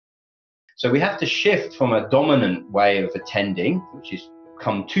So we have to shift from a dominant way of attending, which is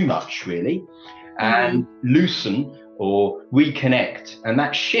become too much really, and loosen or reconnect. And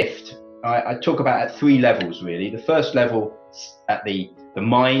that shift, I talk about at 3 levels really. The first level at the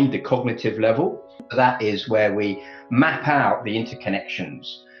mind, the cognitive level. That is where we map out the interconnections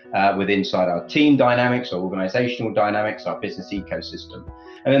inside our team dynamics, our organizational dynamics, our business ecosystem.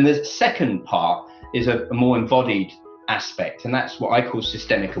 And then the second part is a more embodied aspect, and that's what I call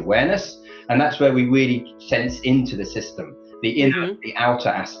systemic awareness. And that's where we really sense into the system, the inner, the outer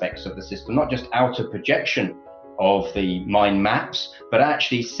aspects of the system, not just outer projection of the mind maps, but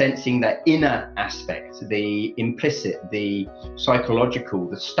actually sensing that inner aspect, the implicit, the psychological,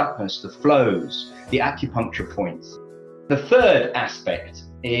 the stuckness, the flows, the acupuncture points. The third aspect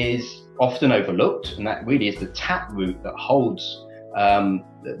is often overlooked, and that really is the taproot that holds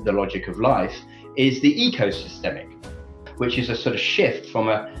the logic of life, is the ecosystemic, which is a sort of shift from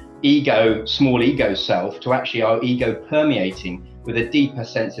a small ego self to actually our ego permeating with a deeper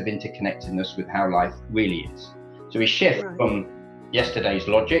sense of interconnectedness with how life really is. So we shift from yesterday's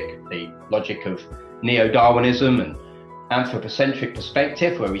logic, the logic of neo-Darwinism and anthropocentric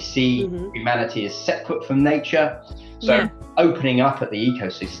perspective, where we see humanity as separate from nature. So opening up at the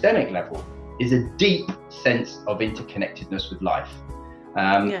ecosystemic level is a deep sense of interconnectedness with life.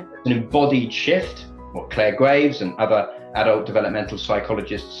 An embodied shift, what Claire Graves and other adult developmental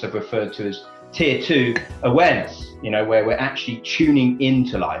psychologists have referred to as tier 2 awareness, where we're actually tuning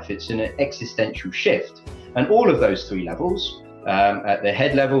into life. It's an existential shift. And all of those 3 levels, at the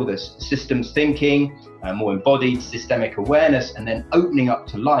head level, there's systems thinking, more embodied systemic awareness, and then opening up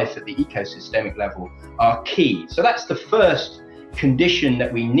to life at the ecosystemic level are key. So that's the first condition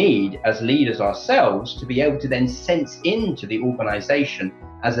that we need as leaders ourselves to be able to then sense into the organization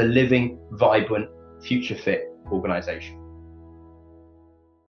as a living, vibrant, future fit organization.